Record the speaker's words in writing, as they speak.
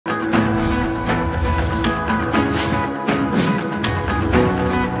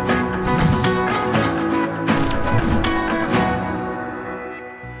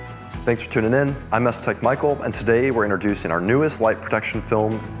Thanks for tuning in. I'm STEK Michael, and today we're introducing our newest light protection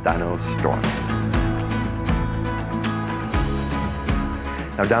film, DYNOstorm.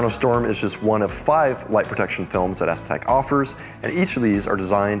 Now, DYNOstorm is just one of 5 light protection films that STEK offers, and each of these are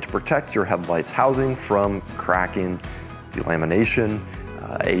designed to protect your headlights housing from cracking, delamination,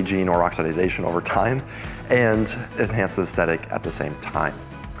 aging or oxidation over time, and enhance the aesthetic at the same time.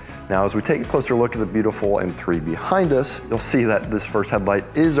 Now, as we take a closer look at the beautiful M3 behind us, you'll see that this first headlight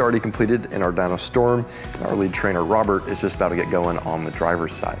is already completed in our DYNOstorm, and our lead trainer, Robert, is just about to get going on the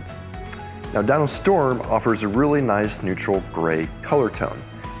driver's side. Now, DYNOstorm offers a really nice neutral gray color tone.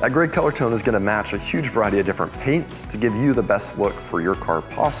 That gray color tone is going to match a huge variety of different paints to give you the best look for your car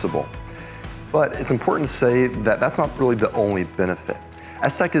possible. But it's important to say that that's not really the only benefit.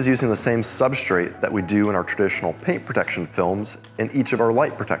 STEK is using the same substrate that we do in our traditional paint protection films in each of our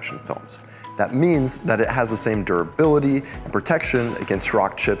light protection films. That means that it has the same durability and protection against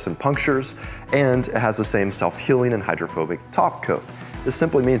rock chips and punctures, and it has the same self-healing and hydrophobic top coat. This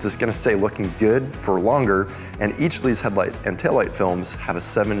simply means it's going to stay looking good for longer, and each of these headlight and taillight films have a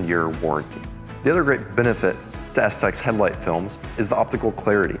 7-year warranty. The other great benefit to STEK's headlight films is the optical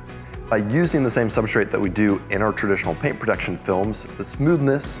clarity. By using the same substrate that we do in our traditional paint protection films, the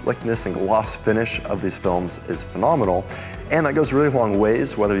smoothness, slickness, and gloss finish of these films is phenomenal, and that goes really long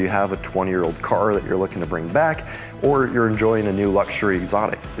ways whether you have a 20-year-old car that you're looking to bring back or you're enjoying a new luxury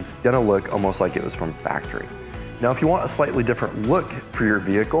exotic. It's gonna look almost like it was from factory. Now, if you want a slightly different look for your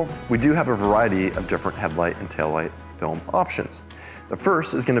vehicle, we do have a variety of different headlight and taillight film options. The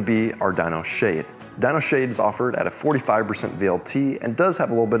first is gonna be our Dyno Shade. Dyno Shade is offered at a 45% VLT and does have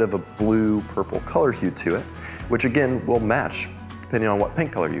a little bit of a blue-purple color hue to it, which again will match depending on what paint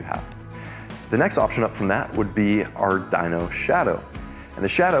color you have. The next option up from that would be our Dyno Shadow. And the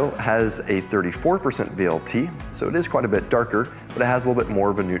Shadow has a 34% VLT, so it is quite a bit darker, but it has a little bit more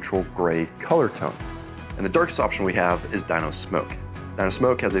of a neutral gray color tone. And the darkest option we have is Dyno Smoke. Dyno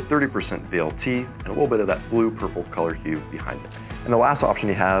Smoke has a 30% VLT and a little bit of that blue-purple color hue behind it. And the last option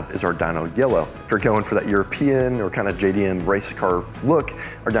you have is our Dyno Yellow. If you're going for that European or kind of JDM race car look,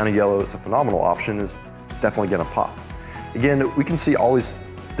 our Dyno Yellow is a phenomenal option, is definitely gonna pop. Again, we can see all these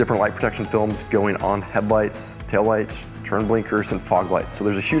different light protection films going on headlights, taillights, turn blinkers, and fog lights. So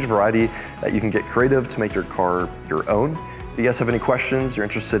there's a huge variety that you can get creative to make your car your own. If you guys have any questions, you're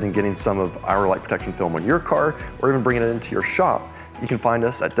interested in getting some of our light protection film on your car, or even bringing it into your shop, you can find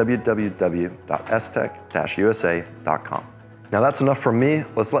us at www.stek-usa.com. Now that's enough from me.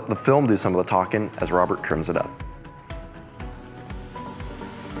 Let's let the film do some of the talking as Robert trims it up.